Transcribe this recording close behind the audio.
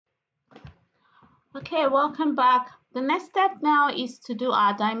Okay, welcome back. The next step now is to do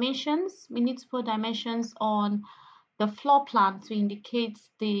our dimensions. We need to put dimensions on the floor plan to indicate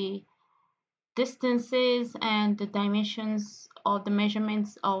the distances and the dimensions or the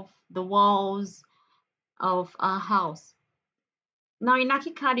measurements of the walls of our house. Now in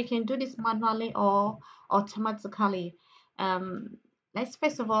ArchiCAD, you can do this manually or automatically. Um, let's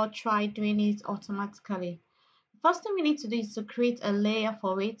first of all try doing it automatically. First thing we need to do is to create a layer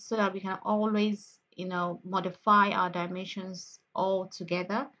for it so that we can always modify our dimensions all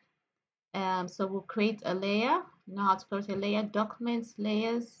together. So we'll create a layer. You know how to create a layer: documents,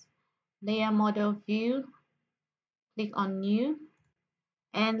 layers, layer model view. Click on new,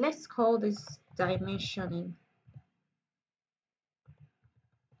 and let's call this dimensioning.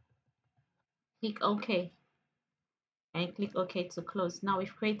 Click OK, and click OK to close. Now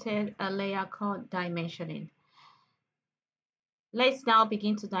we've created a layer called dimensioning. Let's now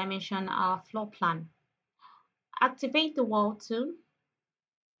begin to dimension our floor plan. Activate the wall tool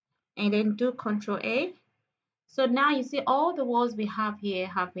and then do Ctrl A. So now you see all the walls we have here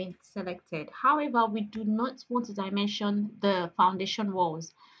have been selected. However, we do not want to dimension the foundation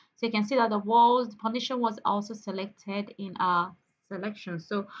walls. So you can see that the foundation was also selected in our selection.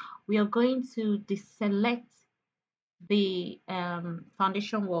 So we are going to deselect the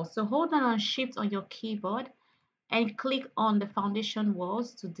foundation wall. So hold on Shift on your keyboard and click on the foundation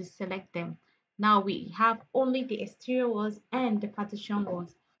walls to deselect them. Now we have only the exterior walls and the partition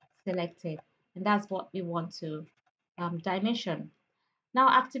walls selected, and that's what we want to dimension. Now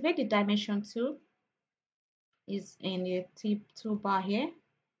activate the dimension tool, is in the toolbar here,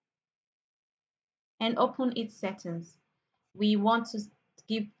 and open its settings. We want to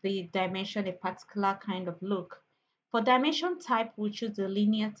give the dimension a particular kind of look. For dimension type, we'll choose the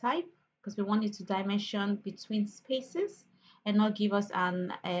linear type because we want it to dimension between spaces and not give us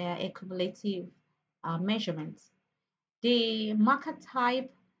a cumulative measurement. The marker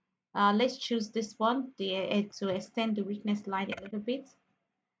type, let's choose this one to extend the weakness line a little bit.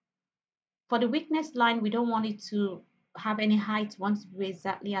 For the weakness line, we don't want it to have any height. We want it to be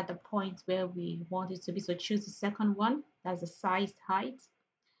exactly at the point where we want it to be. So choose the second one, that's the size height.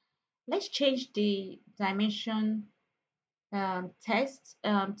 Let's change the dimension test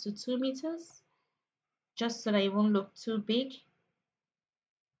to 2 meters, just so that it won't look too big.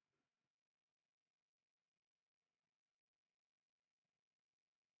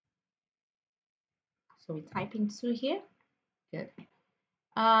 So we type in 2 here. Good.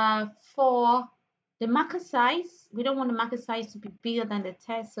 For the marker size, we don't want the marker size to be bigger than the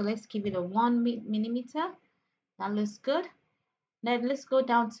test, so let's give it a 1 millimeter. That looks good. Then let's go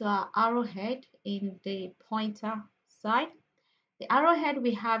down to our arrowhead in the pointer side. The arrowhead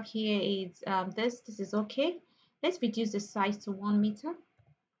we have here is this is okay. Let's reduce the size to 1 meter,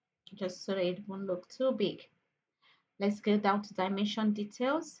 just so that it won't look too big. Let's go down to dimension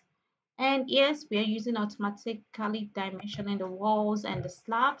details. And yes, we are using automatically dimensioning the walls and the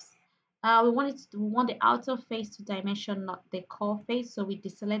slabs. We want the outer face to dimension, not the core face. So we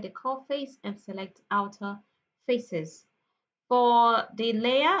deselect the core face and select outer faces. For the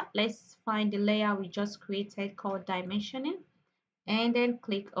layer, let's find the layer we just created called dimensioning and then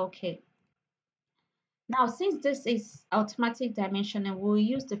click OK. Now, since this is automatic dimensioning, we'll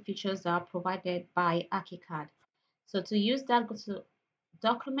use the features that are provided by ArchiCAD. So to use that, go to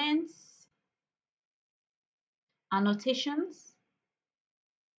Documents, Annotations,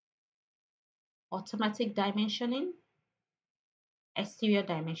 Automatic Dimensioning, Exterior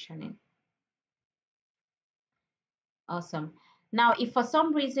Dimensioning. Awesome. Now, if for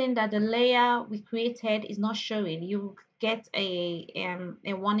some reason that the layer we created is not showing, you get a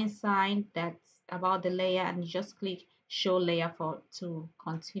warning sign that's about the layer, and you just click Show Layer to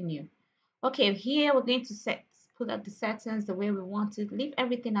continue. Okay, here we're going to put up the settings the way we want it. Leave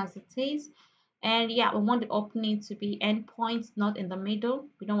everything as it is. And yeah, we want the opening to be endpoints, not in the middle.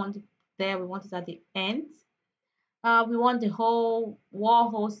 We don't want it there. We want it at the ends. We want the whole wall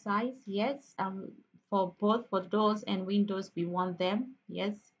hole size, yes. For both for doors and windows, we want them,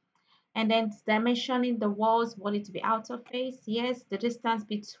 yes. And then dimensioning the walls, want it to be outer face, yes. The distance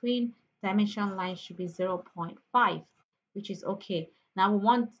between dimension lines should be 0.5, which is okay. Now we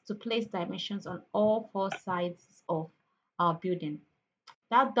want to place dimensions on all 4 sides of our building.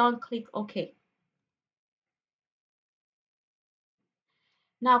 That done, click OK.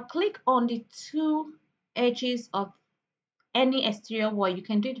 Now click on the 2 edges of any exterior wall. You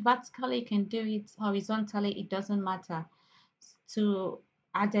can do it vertically, you can do it horizontally, it doesn't matter, to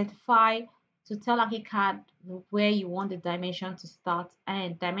identify, to tell ArchiCAD where you want the dimension to start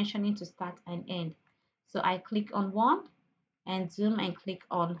and dimensioning to start and end. So I click on one and zoom and click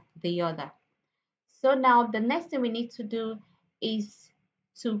on the other. So now the next thing we need to do is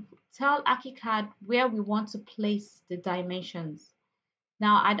to tell ArchiCAD where we want to place the dimensions.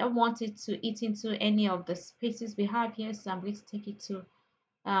 Now I don't want it to eat into any of the spaces we have here, so I'm going to take it to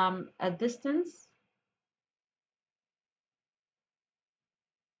a distance,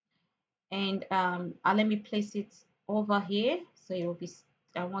 and let me place it over here. So it will be,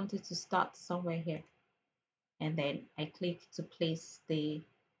 I want it to start somewhere here, and then I click to place the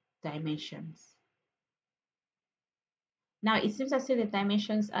dimensions. Now it seems as if the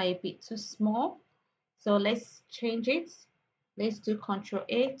dimensions are a bit too small, so let's change it. Let's do Ctrl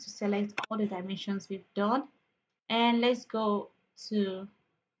A to select all the dimensions we've done, and let's go to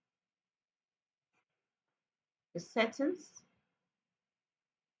the settings,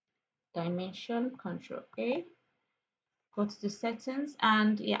 dimension, Ctrl A, go to the settings,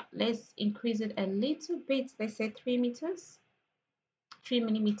 and yeah, let's increase it a little bit. Let's say 3 meters, 3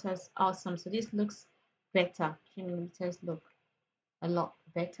 millimeters. Awesome. So this looks better. 3 millimeters look a lot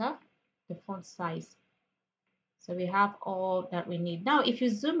better. The font size. So we have all that we need. Now, if you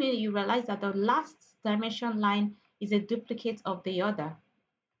zoom in, you realize that the last dimension line is a duplicate of the other.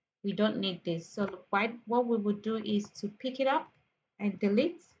 We don't need this. So what we would do is to pick it up and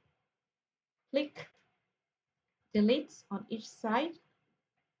delete, click, delete on each side,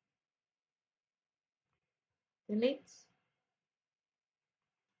 delete,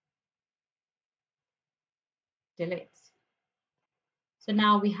 delete. So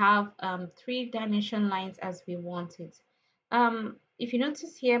now we have 3 dimension lines as we wanted. If you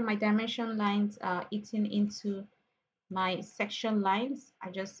notice here, my dimension lines are eating into my section lines.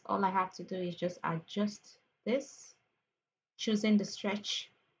 All I have to do is just adjust this, choosing the stretch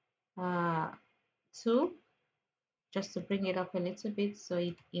uh, tool, just to bring it up a little bit so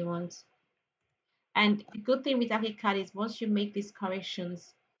it won't. And the good thing with ArchiCAD is once you make these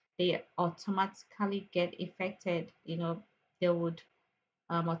corrections, they automatically get affected. They would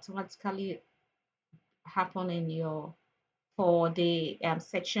automatically happen in your for the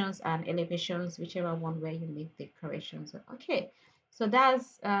sections and elevations, whichever one where you make the corrections. Okay, so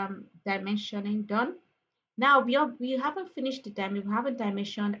that's dimensioning done. Now we haven't finished the dimension. We haven't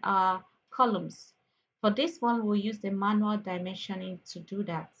dimensioned our columns. For this one, we'll use the manual dimensioning to do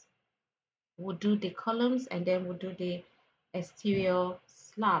that. We'll do the columns, and then we'll do the exterior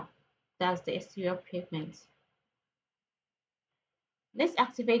slab. That's the exterior pavement. Let's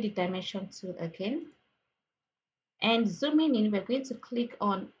activate the dimension tool again. And zooming in, we're going to click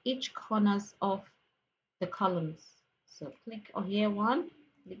on each corners of the columns. So click on here 1,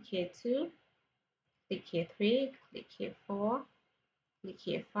 click here 2, click here 3, click here 4, click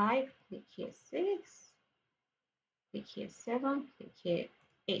here 5, click here 6, click here 7, click here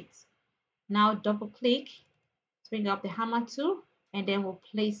 8. Now double click, bring up the hammer tool, and then we'll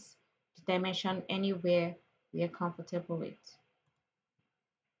place the dimension anywhere we are comfortable with.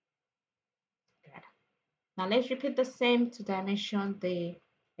 Good. Now let's repeat the same to dimension the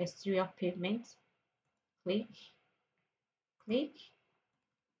exterior pavement. Click, click,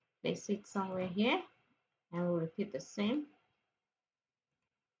 place it somewhere here, and we'll repeat the same.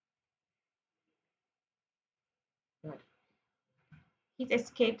 Good. Hit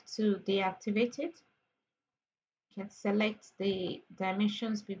escape to deactivate it. You can select the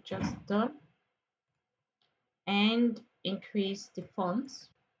dimensions we've just done and increase the font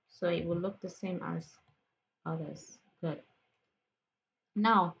so it will look the same as others. Good.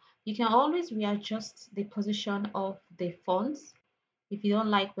 Now you can always readjust the position of the fonts if you don't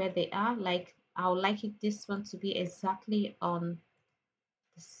like where they are. Like I would like it this one to be exactly on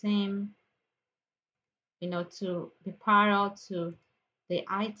the same, to be parallel to the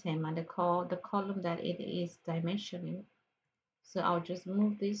item and the column that it is dimensioning. So I'll just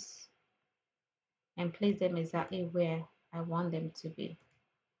move this and place them exactly where I want them to be.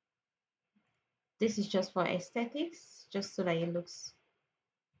 This is just for aesthetics, just so that it looks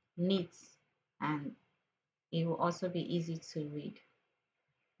neat and it will also be easy to read.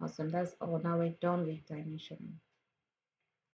 Awesome, that's all. Now we're done with dimensioning.